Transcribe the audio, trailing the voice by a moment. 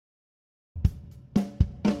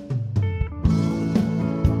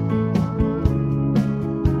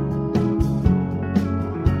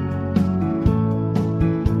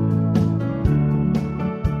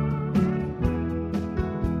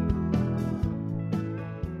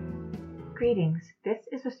Greetings, this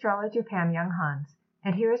is astrologer Pam Young Hans,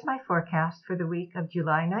 and here is my forecast for the week of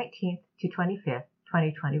July 19th to 25th,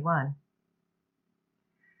 2021.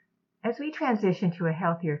 As we transition to a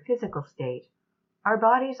healthier physical state, our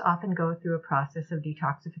bodies often go through a process of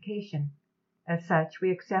detoxification. As such, we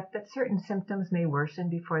accept that certain symptoms may worsen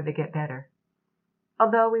before they get better.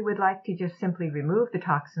 Although we would like to just simply remove the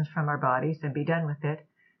toxins from our bodies and be done with it,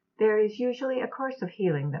 there is usually a course of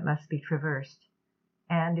healing that must be traversed.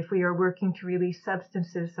 And if we are working to release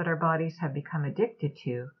substances that our bodies have become addicted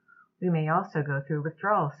to, we may also go through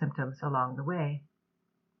withdrawal symptoms along the way.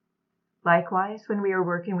 Likewise, when we are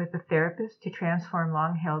working with a therapist to transform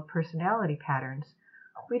long-held personality patterns,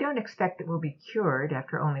 we don't expect that we'll be cured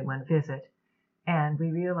after only one visit, and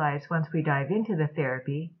we realize once we dive into the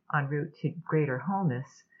therapy, en route to greater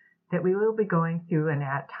wholeness, that we will be going through an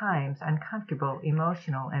at times uncomfortable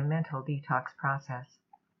emotional and mental detox process.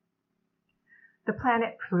 The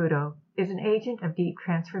planet Pluto is an agent of deep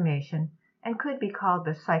transformation and could be called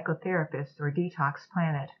the psychotherapist or detox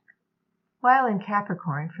planet. While in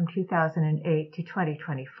Capricorn from 2008 to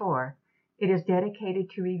 2024, it is dedicated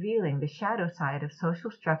to revealing the shadow side of social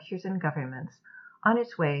structures and governments on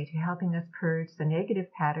its way to helping us purge the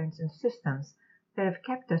negative patterns and systems that have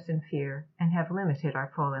kept us in fear and have limited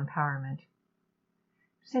our full empowerment.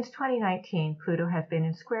 Since 2019, Pluto has been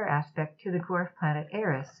in square aspect to the dwarf planet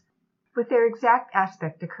Eris, with their exact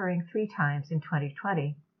aspect occurring 3 times in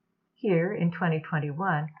 2020. Here, in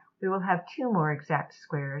 2021, we will have 2 more exact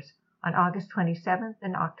squares, on August 27th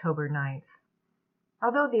and October 9th.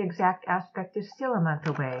 Although the exact aspect is still a month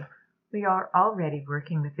away, we are already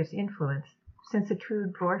working with this influence, since the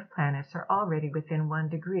true dwarf planets are already within 1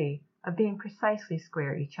 degree of being precisely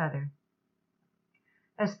square each other.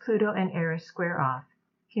 As Pluto and Eris square off,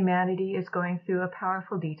 humanity is going through a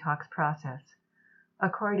powerful detox process.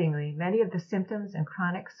 Accordingly, many of the symptoms and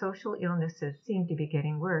chronic social illnesses seem to be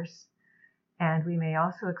getting worse, and we may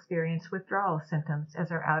also experience withdrawal symptoms as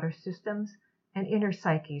our outer systems and inner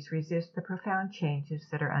psyches resist the profound changes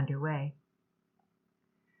that are underway.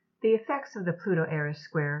 The effects of the Pluto-Eris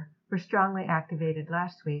square were strongly activated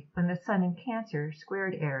last week when the Sun in Cancer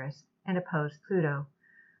squared Eris and opposed Pluto.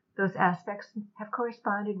 Those aspects have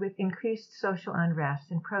corresponded with increased social unrest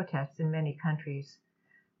and protests in many countries.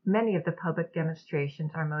 Many of the public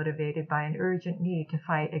demonstrations are motivated by an urgent need to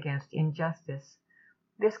fight against injustice.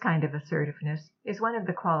 This kind of assertiveness is one of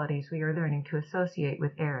the qualities we are learning to associate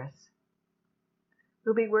with Eris.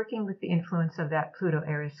 We'll be working with the influence of that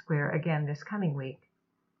Pluto-Eris square again this coming week.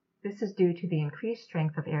 This is due to the increased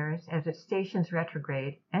strength of Eris as it stations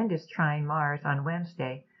retrograde and is trine Mars on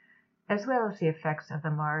Wednesday, as well as the effects of the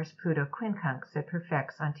Mars-Pluto quincunx it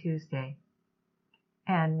perfects on Tuesday.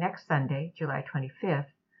 And next Sunday, July 25th,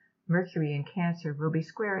 Mercury in Cancer will be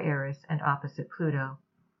square Eris and opposite Pluto.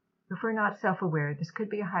 If we're not self-aware, this could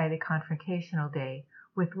be a highly confrontational day,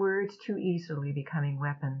 with words too easily becoming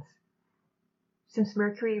weapons. Since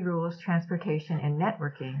Mercury rules transportation and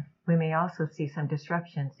networking, we may also see some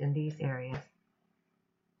disruptions in these areas.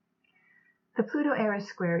 The Pluto-Eris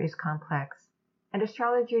square is complex, and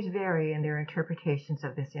astrologers vary in their interpretations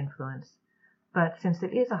of this influence. But since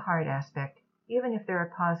it is a hard aspect, even if there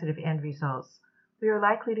are positive end results, we are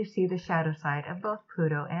likely to see the shadow side of both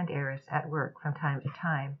Pluto and Eris at work from time to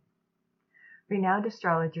time. Renowned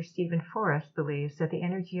astrologer Steven Forrest believes that the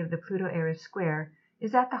energy of the Pluto-Eris square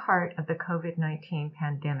is at the heart of the COVID-19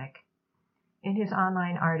 pandemic. In his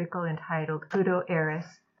online article entitled Pluto-Eris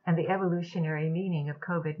and the Evolutionary Meaning of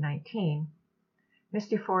COVID-19,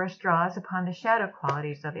 Mr. Forrest draws upon the shadow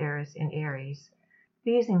qualities of Eris in Aries.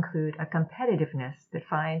 These include a competitiveness that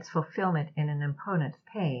finds fulfillment in an opponent's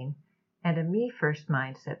pain, and a me-first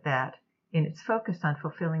mindset that, in its focus on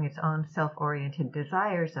fulfilling its own self-oriented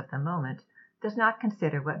desires of the moment, does not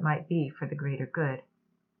consider what might be for the greater good.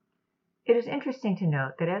 It is interesting to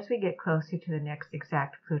note that as we get closer to the next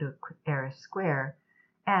exact Pluto-Eris square,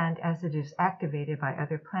 and as it is activated by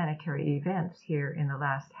other planetary events here in the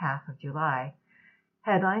last half of July,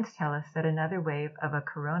 headlines tell us that another wave of a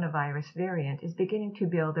coronavirus variant is beginning to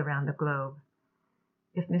build around the globe.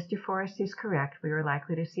 If Mr. Forrest is correct, we are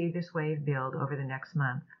likely to see this wave build over the next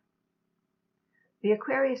month. The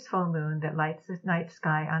Aquarius full moon that lights the night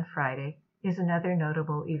sky on Friday is another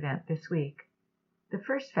notable event this week. The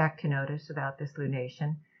first fact to notice about this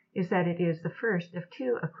lunation is that it is the first of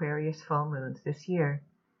 2 Aquarius full moons this year.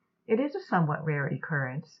 It is a somewhat rare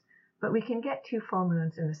occurrence, but we can get 2 full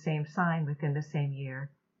moons in the same sign within the same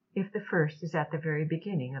year, if the first is at the very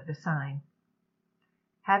beginning of the sign.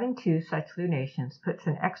 Having 2 such lunations puts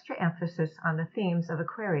an extra emphasis on the themes of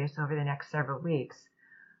Aquarius over the next several weeks.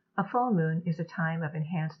 A full moon is a time of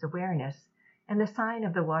enhanced awareness and the sign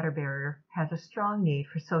of the water bearer has a strong need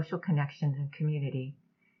for social connections and community.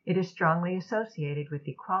 It is strongly associated with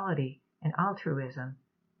equality and altruism,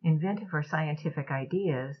 inventive or scientific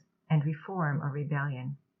ideas, and reform or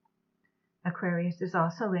rebellion. Aquarius is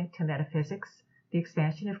also linked to metaphysics, the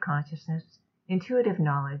expansion of consciousness, intuitive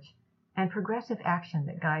knowledge, and progressive action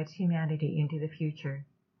that guides humanity into the future.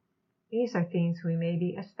 These are themes we may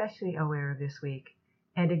be especially aware of this week,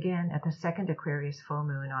 and again at the second Aquarius full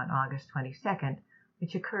moon on August 22nd,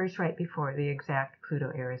 which occurs right before the exact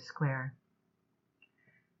Pluto-Eris square.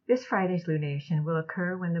 This Friday's lunation will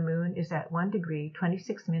occur when the moon is at 1 degree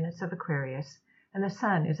 26 minutes of Aquarius and the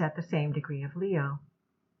sun is at the same degree of Leo.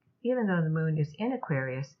 Even though the moon is in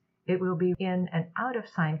Aquarius, it will be in an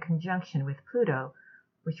out-of-sign conjunction with Pluto,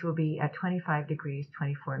 which will be at 25 degrees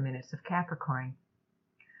 24 minutes of Capricorn.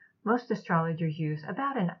 Most astrologers use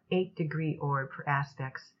about an 8-degree orb for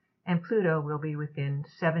aspects, and Pluto will be within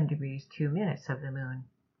 7 degrees 2 minutes of the moon.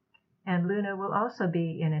 And Luna will also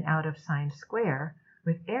be in an out-of-sign square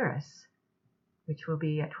with Eris, which will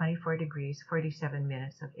be at 24 degrees 47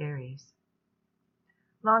 minutes of Aries.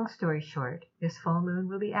 Long story short, this full moon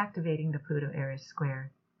will be activating the Pluto-Eris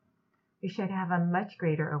square. We should have a much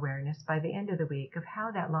greater awareness by the end of the week of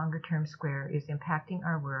how that longer-term square is impacting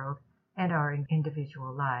our world and our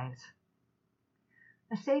individual lives.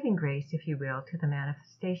 A saving grace, if you will, to the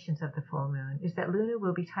manifestations of the full moon is that Luna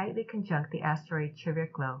will be tightly conjunct the asteroid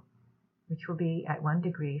Chariklo, which will be at 1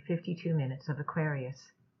 degree 52 minutes of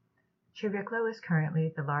Aquarius. Chariklo is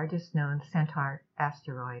currently the largest known Centaur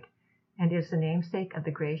asteroid and is the namesake of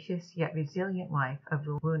the gracious yet resilient wife of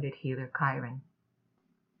the wounded healer Chiron.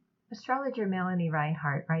 Astrologer Melanie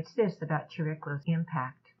Reinhardt writes this about Chariklo's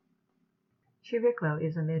impact. Chariklo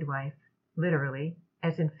is a midwife, literally,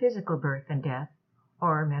 as in physical birth and death,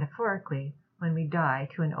 or metaphorically, when we die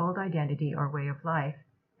to an old identity or way of life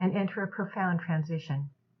and enter a profound transition,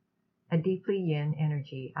 a deeply yin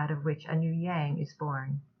energy out of which a new yang is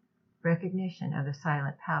born, recognition of the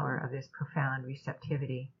silent power of this profound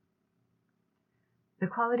receptivity. The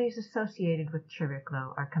qualities associated with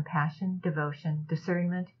Chariklo are compassion, devotion,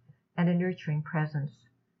 discernment, and a nurturing presence.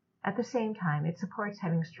 At the same time, it supports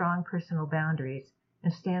having strong personal boundaries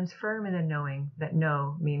and stands firm in the knowing that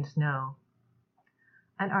no means no.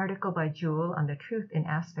 An article by Jewel on the Truth in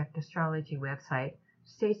Aspect Astrology website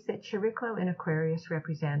states that Chariklo in Aquarius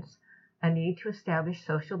represents a need to establish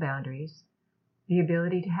social boundaries, the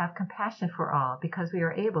ability to have compassion for all because we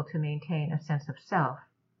are able to maintain a sense of self,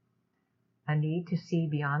 a need to see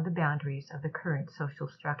beyond the boundaries of the current social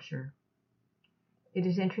structure. It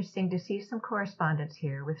is interesting to see some correspondence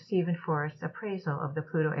here with Stephen Forrest's appraisal of the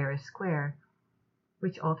Pluto-Eris square,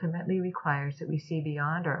 which ultimately requires that we see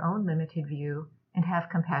beyond our own limited view and have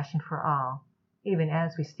compassion for all, even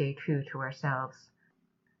as we stay true to ourselves.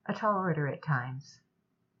 A tall order at times.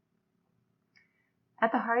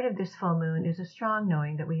 At the heart of this full moon is a strong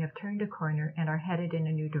knowing that we have turned a corner and are headed in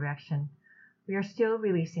a new direction. We are still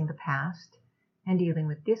releasing the past and dealing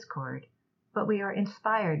with discord, but we are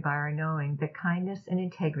inspired by our knowing that kindness and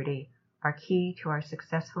integrity are key to our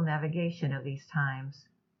successful navigation of these times.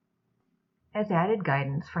 As added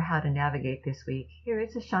guidance for how to navigate this week, here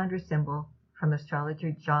is a Chandra symbol from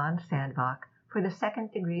astrologer John Sandbach for the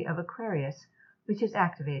second degree of Aquarius, which is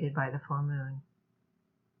activated by the full moon.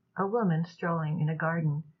 A woman strolling in a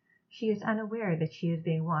garden. She is unaware that she is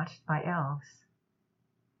being watched by elves.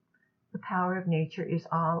 The power of nature is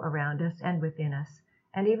all around us and within us,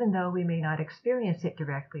 and even though we may not experience it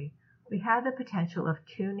directly, we have the potential of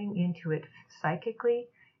tuning into it psychically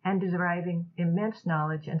and deriving immense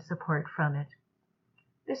knowledge and support from it.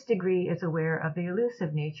 This degree is aware of the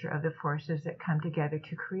elusive nature of the forces that come together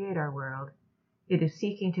to create our world. It is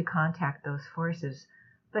seeking to contact those forces,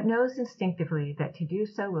 but knows instinctively that to do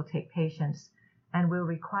so will take patience and will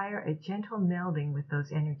require a gentle melding with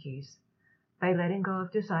those energies. By letting go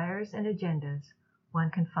of desires and agendas, one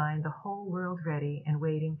can find the whole world ready and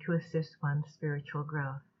waiting to assist one's spiritual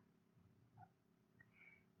growth.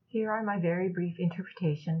 Here are my very brief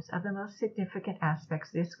interpretations of the most significant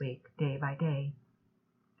aspects this week, day by day.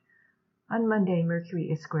 On Monday, Mercury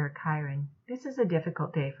is square Chiron. This is a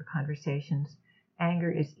difficult day for conversations.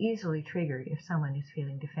 Anger is easily triggered if someone is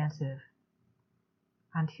feeling defensive.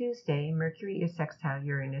 On Tuesday, Mercury is sextile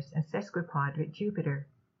Uranus and sesquiquadrate Jupiter.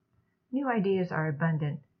 New ideas are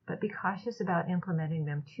abundant, but be cautious about implementing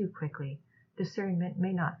them too quickly. Discernment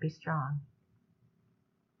may not be strong.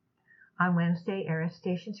 On Wednesday, Eris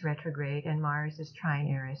stations retrograde and Mars is trine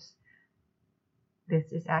Eris.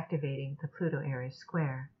 This is activating the Pluto-Eris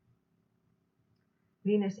square.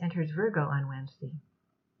 Venus enters Virgo on Wednesday.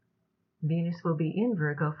 Venus will be in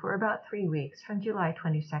Virgo for about 3 weeks, from July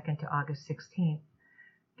 22nd to August 16th.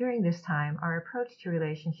 During this time, our approach to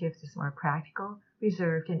relationships is more practical,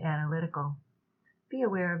 reserved, and analytical. Be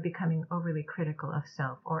aware of becoming overly critical of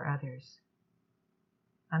self or others.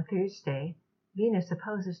 On Thursday, Venus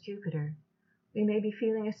opposes Jupiter. We may be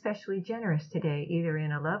feeling especially generous today, either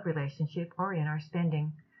in a love relationship or in our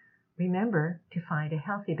spending. Remember to find a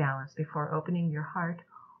healthy balance before opening your heart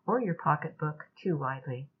or your pocketbook too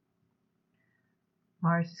widely.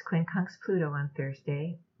 Mars is quincunx Pluto on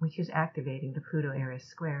Thursday, which is activating the Pluto-Eris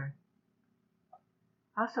square.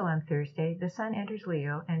 Also on Thursday, the Sun enters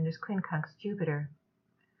Leo and is quincunx Jupiter.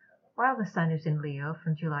 While the Sun is in Leo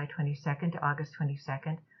from July 22nd to August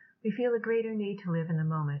 22nd, we feel a greater need to live in the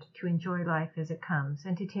moment, to enjoy life as it comes,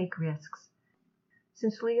 and to take risks.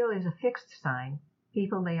 Since Leo is a fixed sign,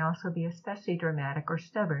 people may also be especially dramatic or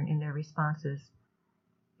stubborn in their responses.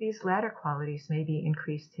 These latter qualities may be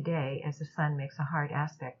increased today as the Sun makes a hard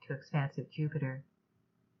aspect to expansive Jupiter.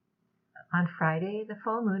 On Friday, the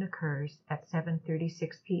full moon occurs at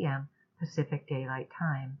 7:36 p.m. Pacific Daylight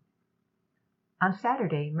Time. On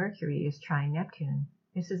Saturday, Mercury is trine Neptune.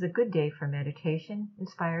 This is a good day for meditation,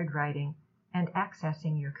 inspired writing, and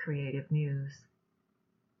accessing your creative muse.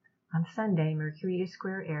 On Sunday, Mercury is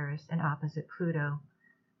square Eris and opposite Pluto.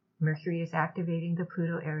 Mercury is activating the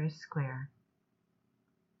Pluto-Eris square.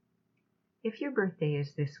 If your birthday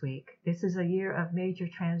is this week, this is a year of major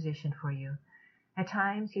transition for you. At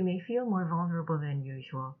times, you may feel more vulnerable than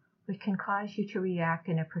usual, which can cause you to react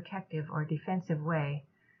in a protective or defensive way.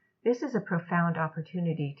 This is a profound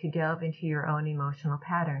opportunity to delve into your own emotional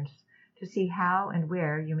patterns, to see how and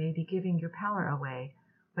where you may be giving your power away,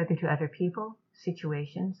 whether to other people,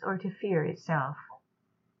 situations, or to fear itself.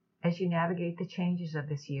 As you navigate the changes of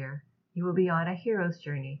this year, you will be on a hero's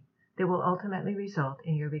journey that will ultimately result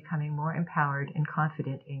in your becoming more empowered and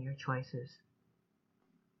confident in your choices.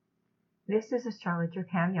 This is astrologer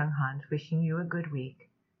Pam Younghans wishing you a good week.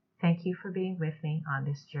 Thank you for being with me on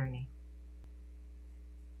this journey.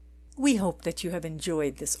 We hope that you have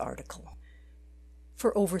enjoyed this article.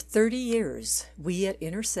 For over 30 years, we at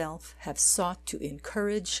Inner Self have sought to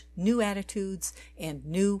encourage new attitudes and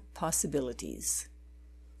new possibilities.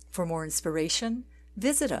 For more inspiration,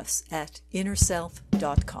 visit us at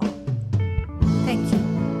innerself.com. Thank you.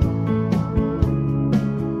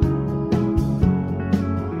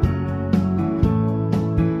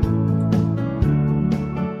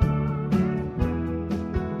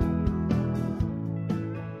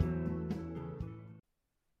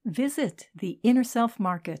 Visit the Inner Self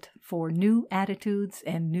Market for new attitudes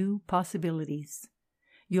and new possibilities.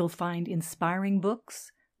 You'll find inspiring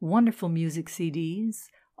books, wonderful music CDs,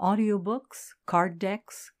 audiobooks, card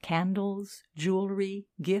decks, candles, jewelry,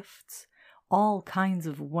 gifts, all kinds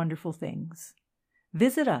of wonderful things.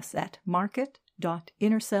 Visit us at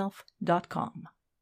market.innerself.com.